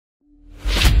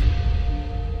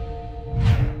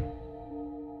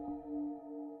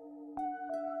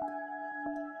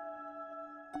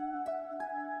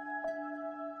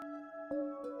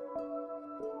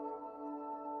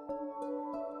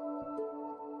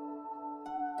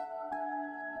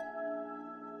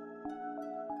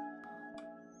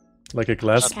Like a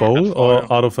glass bowl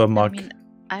or out of a mug? I mean,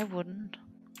 I wouldn't.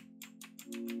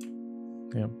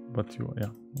 Yeah, but you, yeah,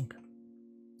 okay.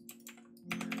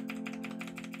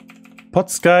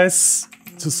 Pots, guys,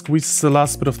 to squeeze the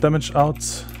last bit of damage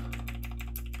out.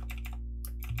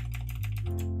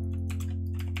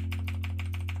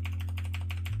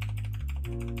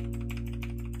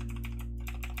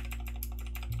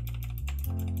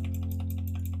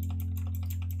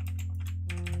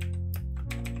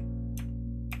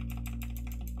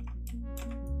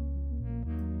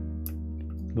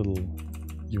 Little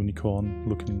unicorn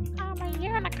looking. I'm a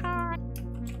unicorn.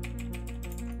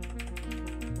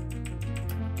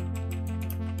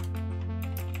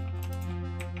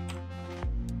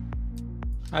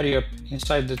 Hurry up,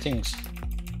 inside the things.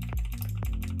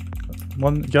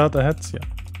 1 yard ahead, yeah.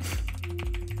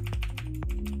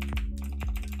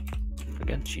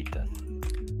 Again, cheat that.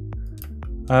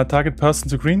 Target person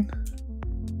to green.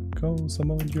 Go,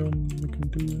 Samodium, you can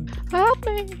do it. Help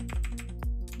me!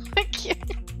 Thank you.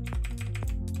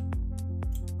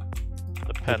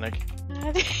 The panic.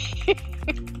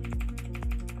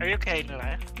 Are you okay,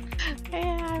 Nila?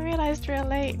 Yeah, I realized real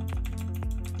late.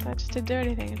 I just didn't do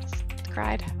anything, I just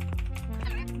cried.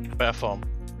 Bear form.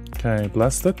 Okay,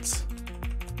 blast it.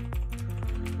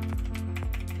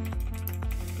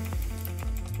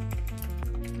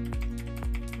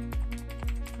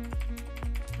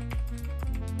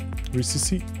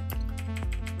 Re-CC.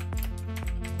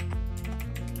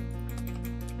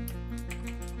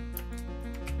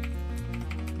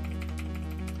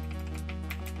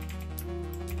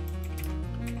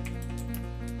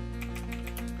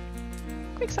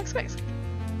 Quick, quick.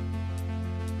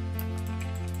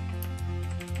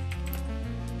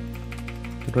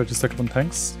 Get ready to stack up on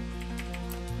tanks.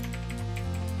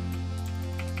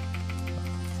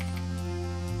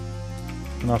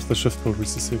 And after the shift pull,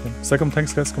 re-CC again. Stack on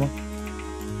tanks, guys, come on.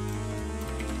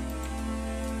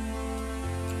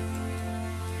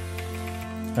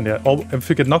 And yeah, if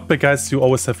you get knocked back, guys, you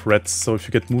always have red. So if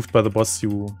you get moved by the boss,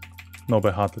 you know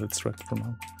by heart that it's red from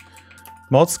now.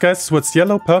 Mods, guys, towards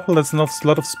yellow, purple, that's a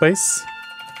lot of space.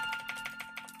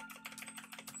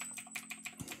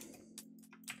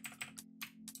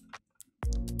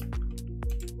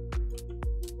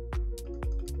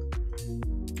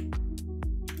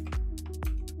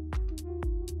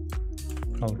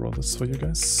 I'll roll this for you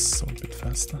guys, so a bit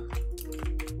faster.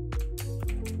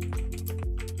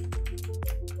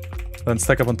 Then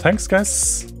stack up on tanks,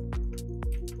 guys.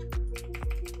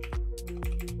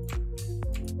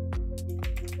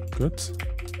 Good.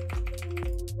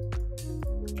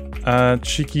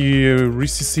 Cheeky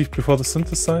re-CC before the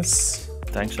synthesize.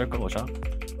 Tank circle, watch out.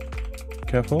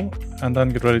 Careful. And then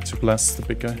get ready to blast the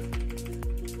big guy.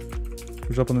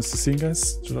 Good job on the CC,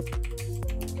 guys. Good job.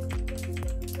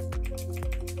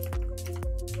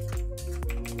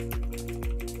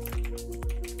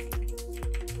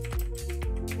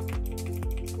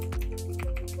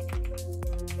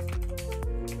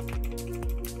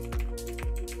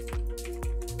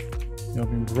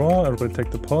 Raw, everybody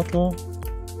take the portal,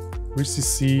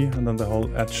 re-CC, and then the whole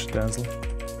edge dazzle.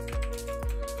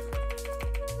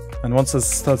 And once I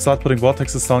start putting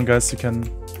vortexes down, guys, you can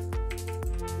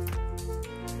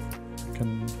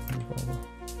move over.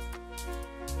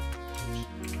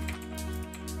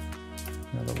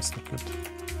 Yeah, that was not good.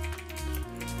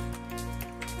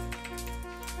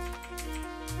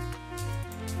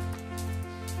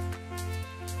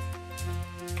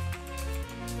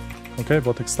 Okay,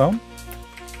 vortex down.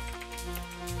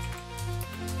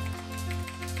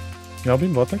 Yeah,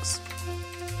 beam vortex.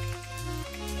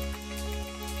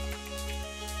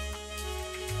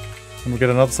 And we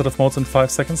get another set of modes in 5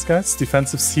 seconds, guys.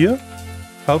 Defensives here.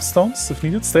 Health stones if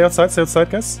needed. Stay outside,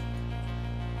 guys.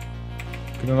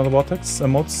 Get another vortex.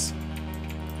 Modes.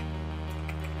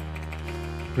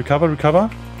 Recover.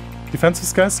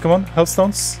 Defensives, guys. Come on. Health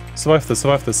stones. Survive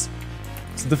this.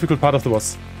 It's a difficult part of the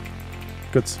boss.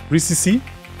 Good. Re-CC.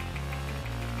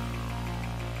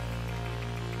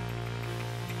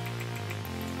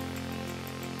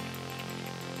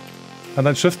 And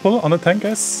then shift pull on the tank,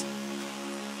 guys.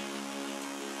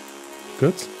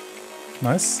 Good.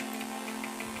 Nice.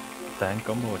 Tank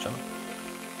combo, watch out.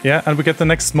 Yeah, and we get the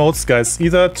next modes, guys.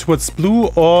 Either towards blue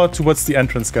or towards the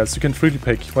entrance, guys. You can freely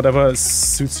pick whatever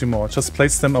suits you more. Just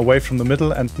place them away from the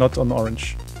middle and not on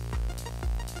orange.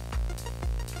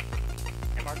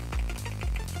 Hey, Mark.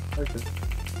 Okay.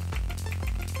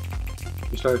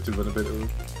 You started to run a bit early.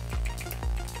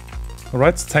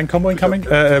 Alright, tank combo incoming.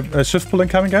 Shift pull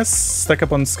incoming, guys. Stack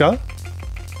up on Skull.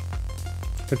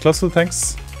 Get close to the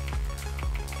tanks.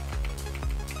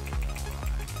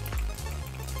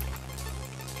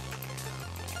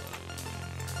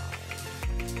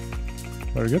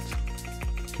 Very good.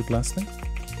 Keep blasting.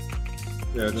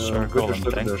 Yeah, no, Circle good, and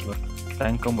there's tank. there's no.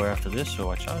 Tank combo after this, so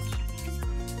watch out.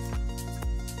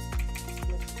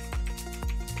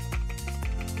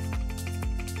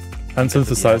 And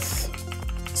synthesize.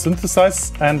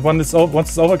 Synthesize, and once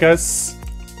it's over, guys,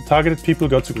 targeted people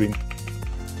go to green.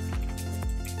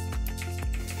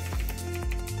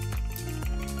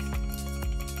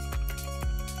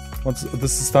 Once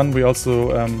this is done, we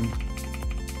also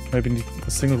maybe need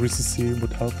a single RCC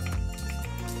would help.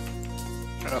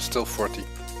 Still 40.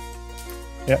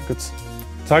 Yeah, good.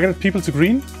 Targeted people to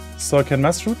green, so I can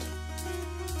mass root.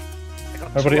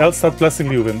 Everybody else start blessing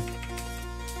Lihuvim.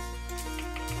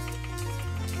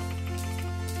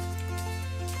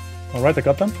 Alright, I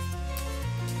got them.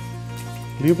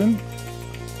 Lihuvim.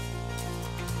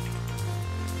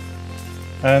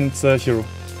 And Hero.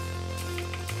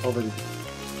 Already.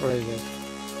 Already there.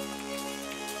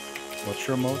 Watch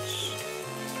your modes.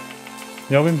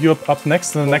 Lihuvim, you're up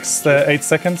next in the next 8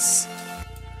 seconds.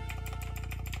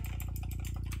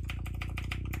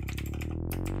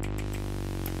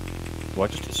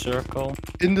 Watch the circle.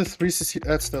 In the 3CC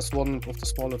ads, there's one of the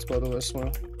smallets, by the way, as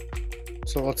well.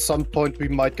 So at some point we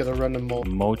might get a random mode.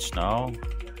 Modes now.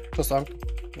 Just Ankh.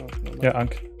 No, no, no. Yeah,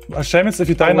 Ankh. Seamus, if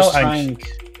you die I now, was Ankh. trying.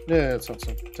 Yeah, it's not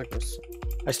so. Take this.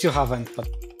 I still haven't, but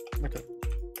Okay.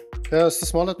 Yeah, it's the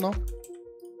smallet now.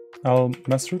 I'll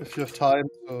mass root. If you have time,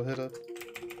 so hit it.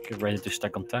 Get ready to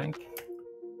stack on tank.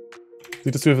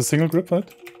 You just do have a single grip, right?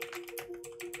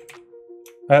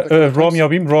 Raw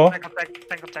Mythic, raw,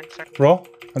 Tank. raw,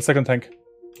 and second tank.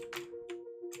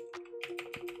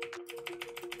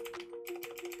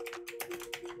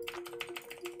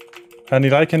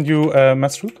 Nilai, can you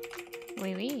mass root?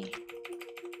 Oui, oui.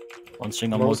 One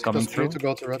single mode coming We through. need to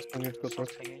go to red. We need to go to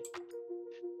red.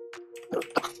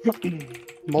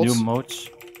 New Mods. modes.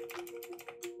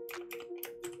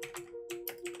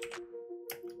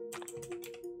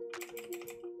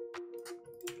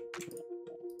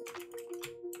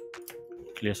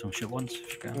 Clear some shit once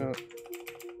if you can. Yeah.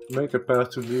 Make a path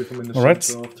to leave them in the Alright.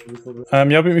 center after we go there.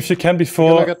 Yabim, if you can, You're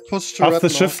before gonna get pushed to red after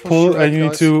now. shift Push pull, to red, you need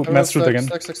guys. to Everyone mass root stack,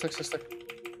 again. Stack.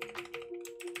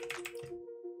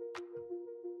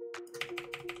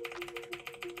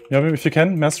 Yabim, if you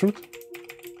can, mass root.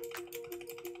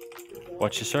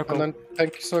 Watch the circle. And then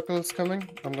tank circle is coming.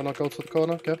 I'm gonna go to the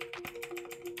corner, okay?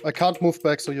 I can't move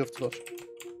back, so you have to dodge.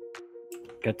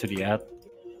 Get to the ad.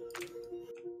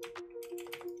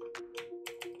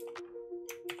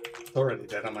 Already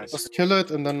dead on my Just kill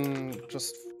it and then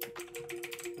just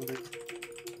leave.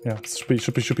 Yeah,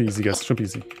 should be easy, guys. Should be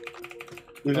easy.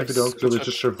 Even if you don't kill it,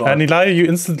 just survive. Nilai, you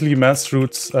instantly mass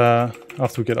root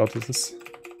after we get out of this.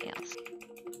 Yes.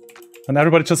 And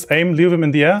everybody just aim, leave him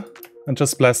in the air, and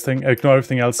just blasting. Ignore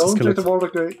everything else, just Don't kill hit the it. wall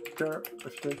there,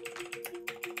 if you can.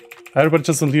 Everybody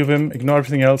just leave him, ignore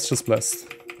everything else, just blast.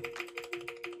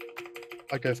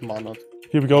 I gave mana.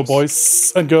 Here we go,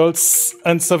 boys and girls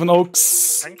and Seven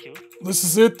Oaks. Thank you. This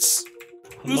is it.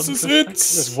 This is it.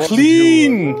 There's one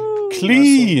Clean. viewer.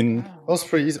 Clean. That was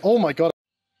pretty easy. Oh my god,